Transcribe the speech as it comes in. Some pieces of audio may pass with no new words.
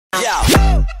Yeah.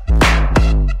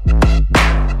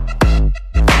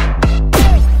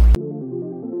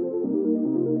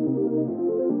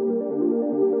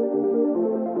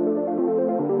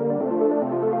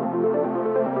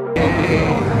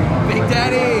 Big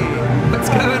Daddy, what's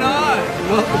going on?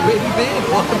 Welcome, where you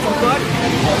been? Welcome to the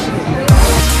podcast.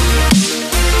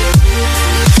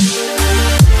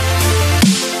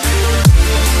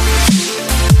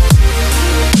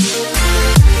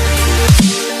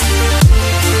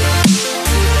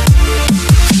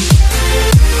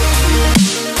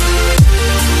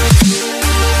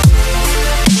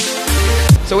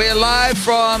 So we're live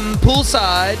from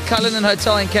poolside, Cullinan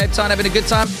Hotel in Cape Town, having a good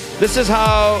time. This is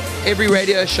how every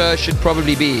radio show should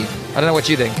probably be. I don't know what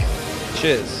you think.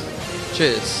 Cheers.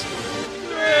 Cheers. 3,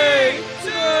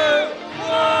 2,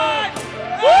 1.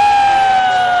 Woo!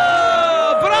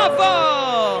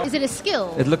 Bravo! Is it a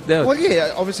skill? It looked there. Well,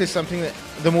 yeah, obviously something that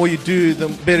the more you do, the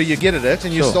better you get at it,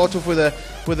 and you Sure. start off with a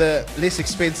less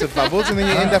expensive bubbles, and then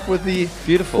you end up with the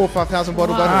Beautiful. 4,000 or 5,000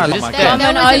 bottle Ah, bottles. look my That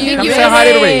God. was are a you big Come ready? say hi to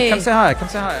everybody. Come say hi. Come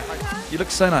say hi. You look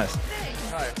so nice.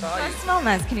 I smell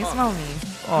nice. Can you smell me?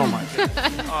 Oh my God.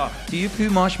 Oh, do you poo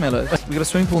marshmallows? We got a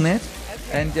swimming pool net,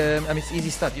 and I mean it's easy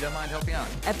stuff. You don't mind helping out?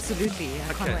 Absolutely.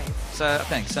 I can't wait. So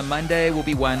thanks. So Monday will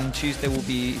be 1, Tuesday will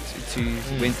be 2,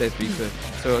 Wednesday 3.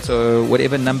 So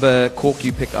whatever number cork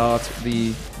you pick out,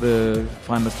 the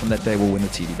finalist from that day will win the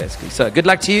TV basically. So good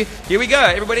luck to you. Here we go,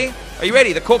 everybody. Are you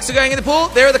ready? The corks are going in the pool.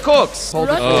 There are the corks. Ron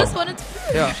just wanted to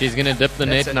Yeah. She's gonna dip the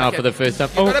That's net it, now okay. for the first time.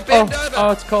 You gotta bend over.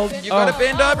 Oh, it's cold. You got to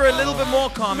bend over a little bit more,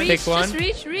 Carmen. Pick one.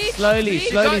 Just reach. Slowly, reach.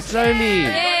 slowly.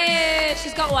 Yeah,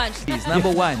 she's got one. Please, number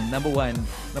one.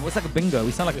 No, it's like a bingo.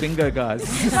 We sound like bingo guys.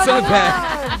 So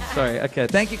bad. Sorry. Okay.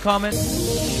 Thank you, Carmen.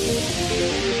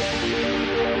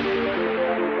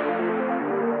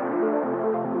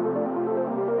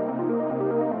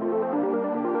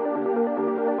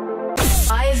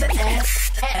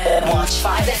 Watch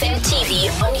 5FM TV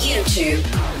on YouTube.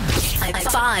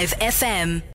 5FM.